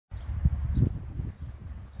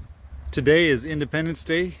Today is Independence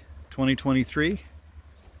Day 2023.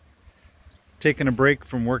 Taking a break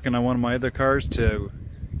from working on one of my other cars to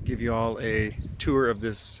give you all a tour of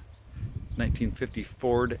this 1950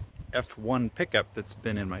 Ford F1 pickup that's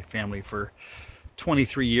been in my family for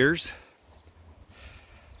 23 years.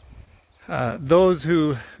 Those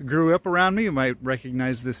who grew up around me might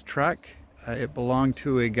recognize this truck. It belonged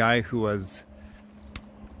to a guy who was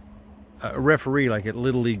a referee, like at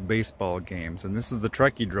Little League baseball games, and this is the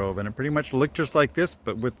truck he drove, and it pretty much looked just like this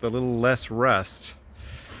but with a little less rust.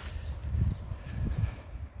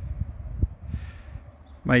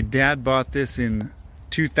 My dad bought this in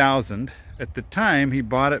 2000. At the time he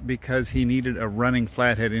bought it because he needed a running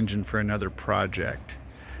flathead engine for another project.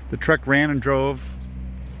 The truck ran and drove.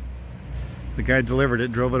 The guy delivered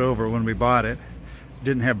it, drove it over when we bought it.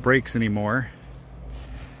 Didn't have brakes anymore,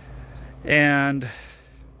 and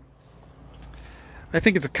I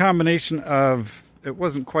think it's a combination of it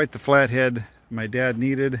wasn't quite the flathead my dad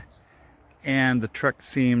needed, and the truck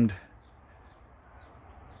seemed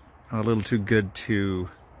a little too good to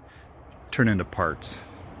turn into parts.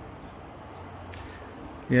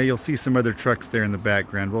 Yeah, you'll see some other trucks there in the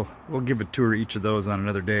background. We'll give a tour of each of those on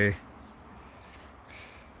another day.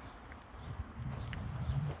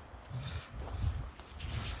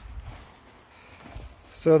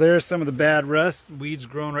 So there's some of the bad rust, weeds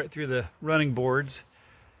growing right through the running boards.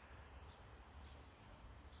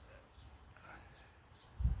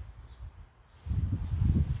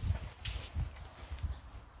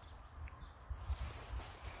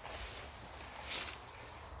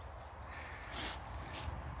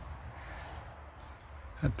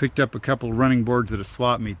 I picked up a couple running boards at a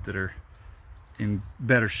swap meet that are in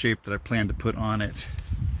better shape that I plan to put on it.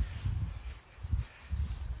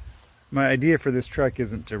 My idea for this truck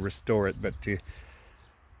isn't to restore it, but to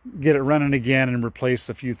get it running again and replace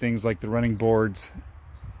a few things like the running boards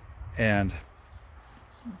and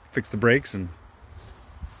fix the brakes and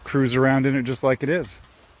cruise around in it just like it is.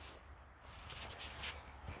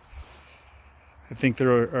 I think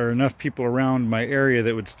there are enough people around my area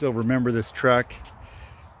that would still remember this truck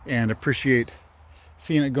and appreciate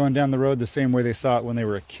seeing it going down the road the same way they saw it when they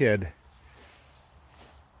were a kid.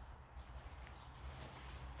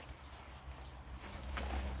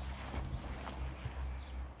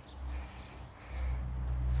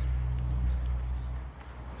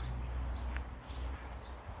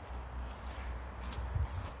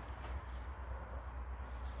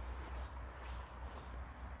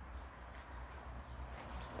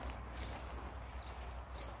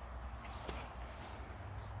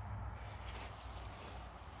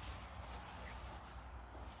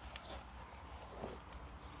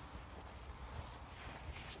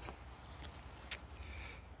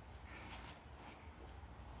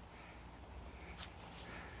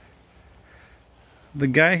 The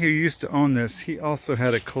guy who used to own this, he also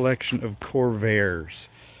had a collection of Corvairs.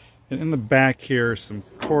 And in the back here are some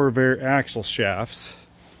Corvair axle shafts.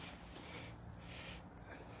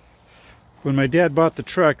 When my dad bought the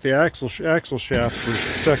truck, the axle shafts were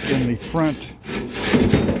stuck in the front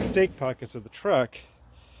stake pockets of the truck,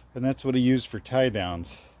 and that's what he used for tie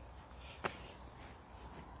downs.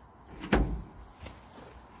 All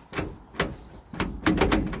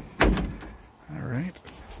right,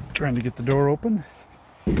 trying to get the door open.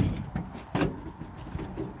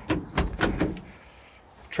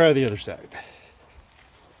 Try the other side.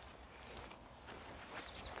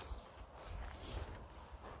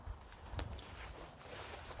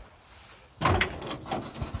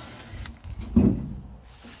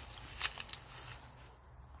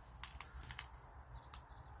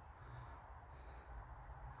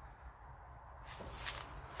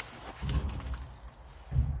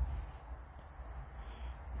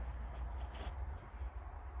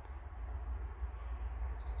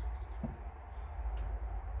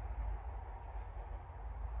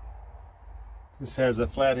 This has a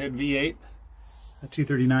flathead V8, a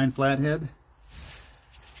 239 flathead,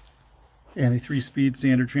 and a 3-speed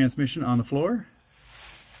standard transmission on the floor.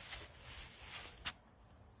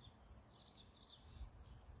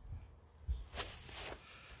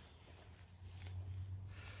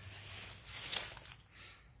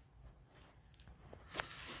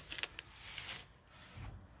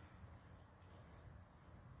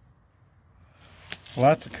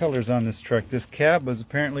 Lots of colors on this truck. This cab was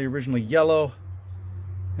apparently originally yellow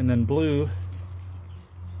and then blue.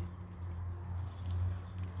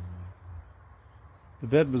 The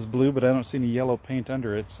bed was blue, but I don't see any yellow paint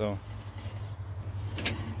under it, so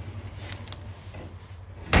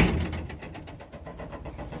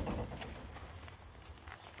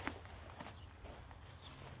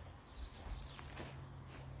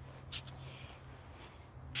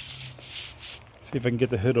See if I can get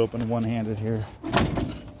the hood open one-handed here.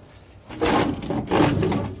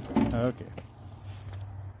 Okay.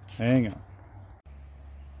 Hang on.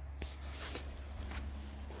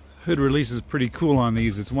 Hood release is pretty cool on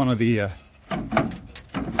these. It's one of the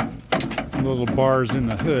little bars in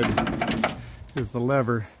the hood is the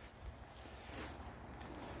lever.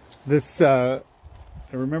 This, I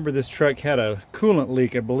remember this truck had a coolant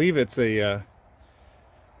leak. I believe it's a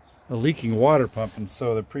leaking water pump, and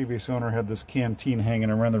so the previous owner had this canteen hanging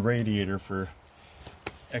around the radiator for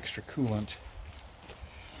extra coolant.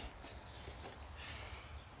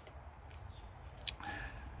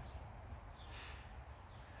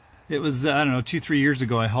 It was, I don't know, 2-3 years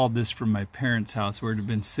ago I hauled this from my parents' house where it had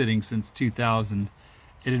been sitting since 2000.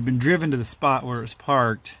 It had been driven to the spot where it was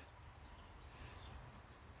parked.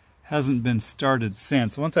 Hasn't been started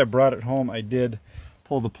since. Once I brought it home, I did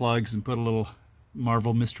pull the plugs and put a little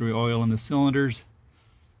Marvel Mystery Oil in the cylinders,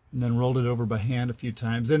 and then rolled it over by hand a few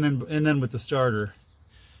times, and then with the starter,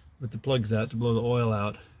 with the plugs out to blow the oil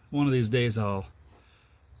out. One of these days I'll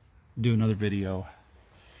do another video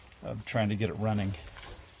of trying to get it running.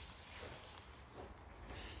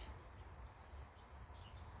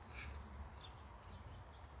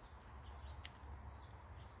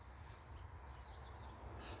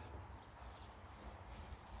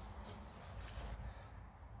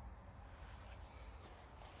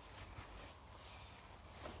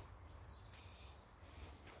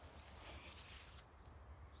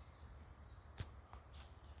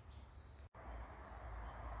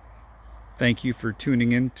 Thank you for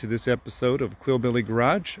tuning in to this episode of Quillbilly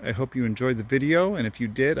Garage. I hope you enjoyed the video, and if you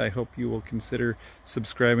did, I hope you will consider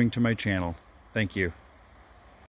subscribing to my channel. Thank you.